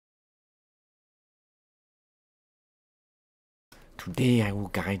Today I will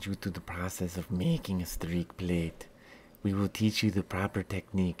guide you through the process of making a streak plate. We will teach you the proper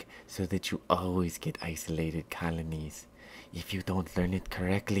technique so that you always get isolated colonies. If you don't learn it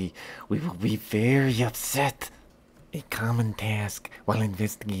correctly, we will be very upset. A common task while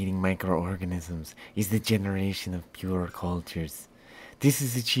investigating microorganisms is the generation of pure cultures. This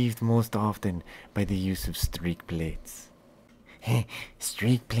is achieved most often by the use of streak plates.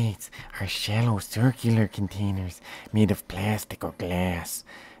 Streak plates are shallow circular containers made of plastic or glass.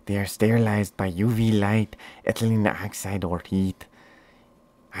 They are sterilized by UV light, ethylene oxide, or heat.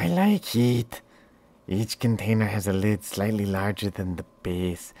 I like heat. Each container has a lid slightly larger than the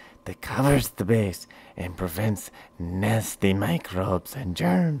base that covers the base and prevents nasty microbes and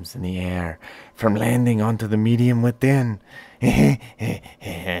germs in the air from landing onto the medium within.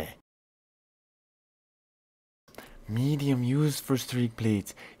 Medium used for streak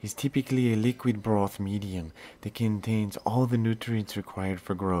plates is typically a liquid broth medium that contains all the nutrients required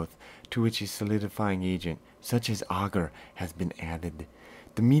for growth, to which a solidifying agent, such as agar, has been added.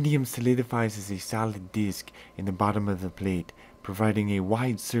 The medium solidifies as a solid disc in the bottom of the plate, providing a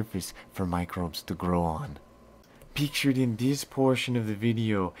wide surface for microbes to grow on. Pictured in this portion of the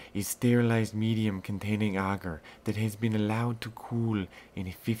video is sterilized medium containing agar that has been allowed to cool in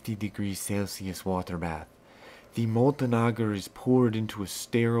a 50 degrees Celsius water bath. The molten agar is poured into a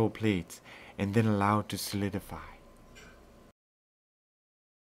sterile plate and then allowed to solidify.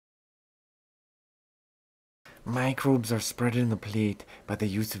 Microbes are spread in the plate by the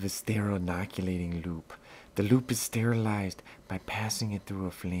use of a sterile inoculating loop. The loop is sterilized by passing it through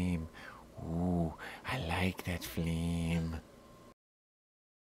a flame. Ooh, I like that flame.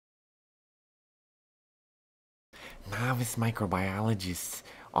 Novice microbiologists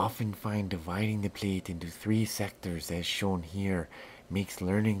often find dividing the plate into 3 sectors as shown here makes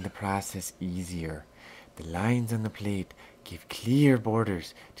learning the process easier. The lines on the plate give clear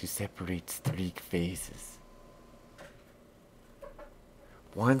borders to separate streak phases.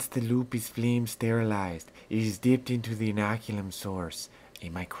 Once the loop is flame sterilized, it is dipped into the inoculum source, a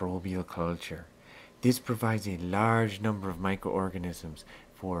microbial culture. This provides a large number of microorganisms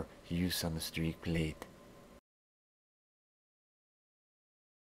for use on the streak plate.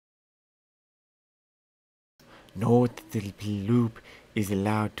 Note that the loop is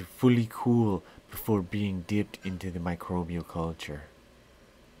allowed to fully cool before being dipped into the microbial culture.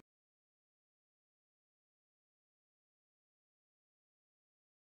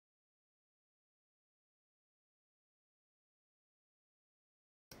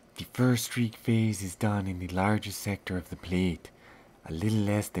 The first streak phase is done in the largest sector of the plate. A little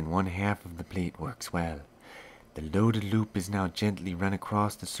less than 1/2 of the plate works well. The loaded loop is now gently run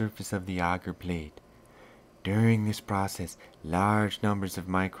across the surface of the agar plate. During this process, large numbers of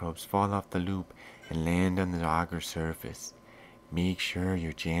microbes fall off the loop and land on the agar surface. Make sure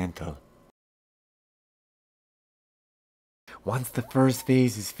you're gentle. Once the first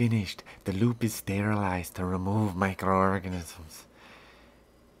phase is finished, the loop is sterilized to remove microorganisms.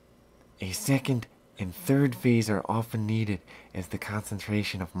 A second and third phase are often needed as the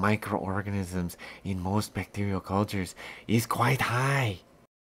concentration of microorganisms in most bacterial cultures is quite high.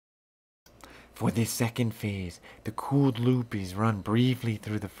 For this second phase, the cooled loop is run briefly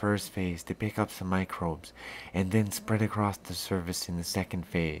through the first phase to pick up some microbes and then spread across the surface in the second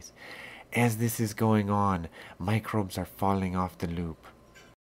phase. As this is going on, microbes are falling off the loop.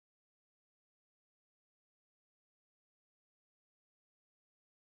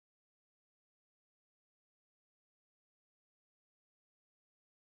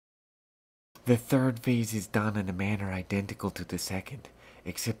 The third phase is done in a manner identical to the second,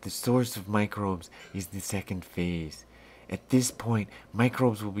 except the source of microbes is the second phase. At this point,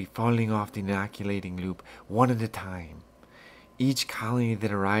 microbes will be falling off the inoculating loop one at a time. Each colony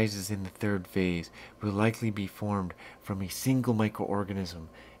that arises in the third phase will likely be formed from a single microorganism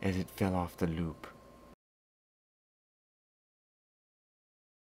as it fell off the loop.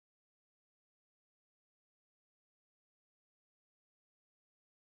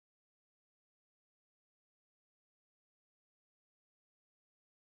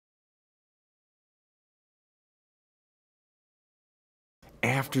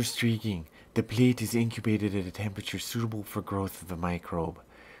 After streaking, the plate is incubated at a temperature suitable for growth of the microbe.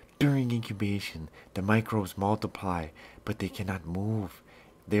 During incubation, the microbes multiply, but they cannot move.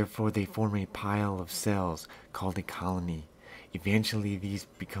 Therefore, they form a pile of cells called a colony. Eventually, these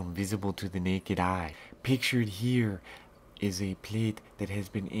become visible to the naked eye. Pictured here is a plate that has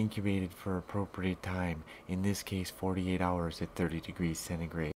been incubated for appropriate time, in this case 48 hours at 30 degrees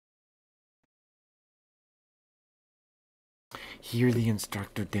centigrade. Here the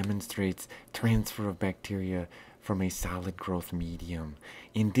instructor demonstrates transfer of bacteria from a solid growth medium.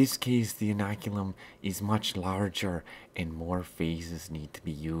 In this case, the inoculum is much larger and more phases need to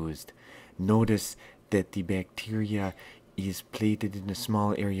be used. Notice that the bacteria is plated in a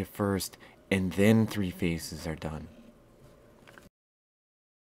small area first, and then 3 phases are done.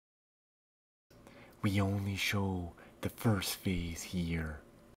 We only show the first phase here.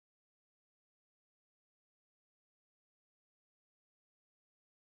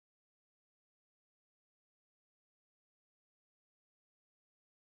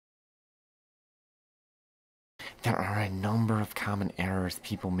 There are a number of common errors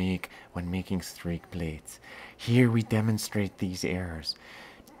people make when making streak plates. Here we demonstrate these errors.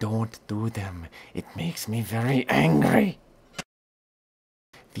 Don't do them. It makes me very angry.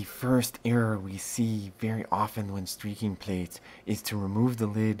 The first error we see very often when streaking plates is to remove the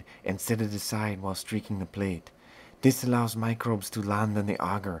lid and set it aside while streaking the plate. This allows microbes to land on the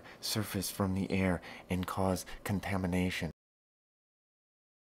agar surface from the air and cause contamination.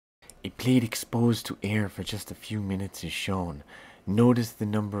 A plate exposed to air for just a few minutes is shown. Notice the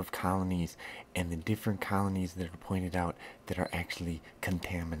number of colonies and the different colonies that are pointed out that are actually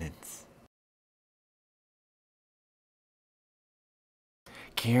contaminants.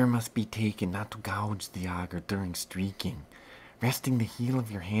 Care must be taken not to gouge the agar during streaking. Resting the heel of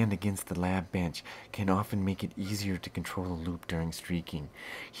your hand against the lab bench can often make it easier to control the loop during streaking.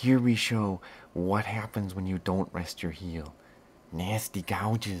 Here we show what happens when you don't rest your heel. Nasty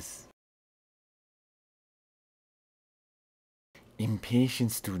gouges.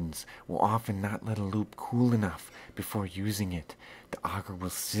 Impatient students will often not let a loop cool enough before using it. The agar will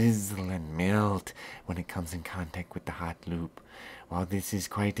sizzle and melt when it comes in contact with the hot loop. While this is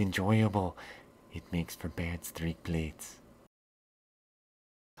quite enjoyable, it makes for bad streak plates.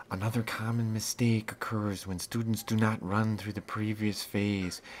 Another common mistake occurs when students do not run through the previous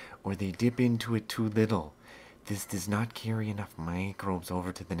phase or they dip into it too little. This does not carry enough microbes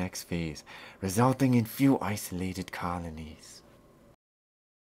over to the next phase, resulting in few isolated colonies.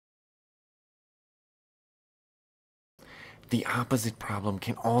 The opposite problem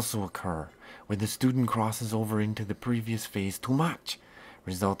can also occur, where the student crosses over into the previous phase too much,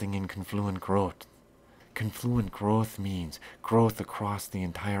 resulting in confluent growth. Confluent growth means growth across the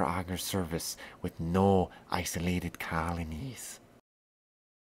entire agar surface with no isolated colonies.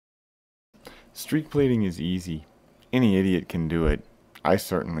 Streak plating is easy. Any idiot can do it. I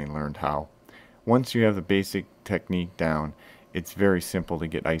certainly learned how. Once you have the basic technique down, it's very simple to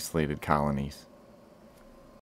get isolated colonies.